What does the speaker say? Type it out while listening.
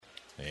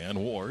And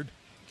Ward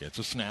gets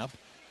a snap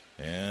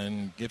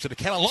and gives it to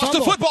Cannon. Lost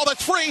the football.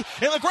 That's free.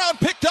 In the ground,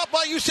 picked up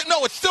by UC.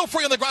 No, it's still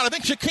free on the ground. I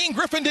think Shaquem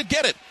Griffin did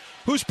get it.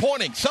 Who's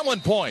pointing? Someone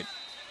point.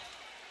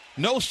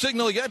 No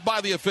signal yet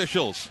by the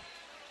officials.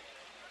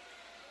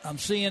 I'm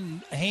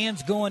seeing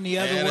hands going the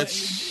other way.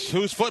 It's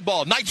who's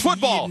football? Knights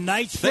football.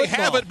 Knights football. They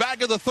have it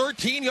back at the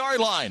 13-yard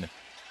line.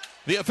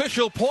 The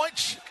official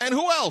points, and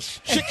who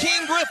else?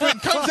 Shaquem Griffin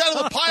comes out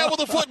of the pile with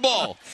the football.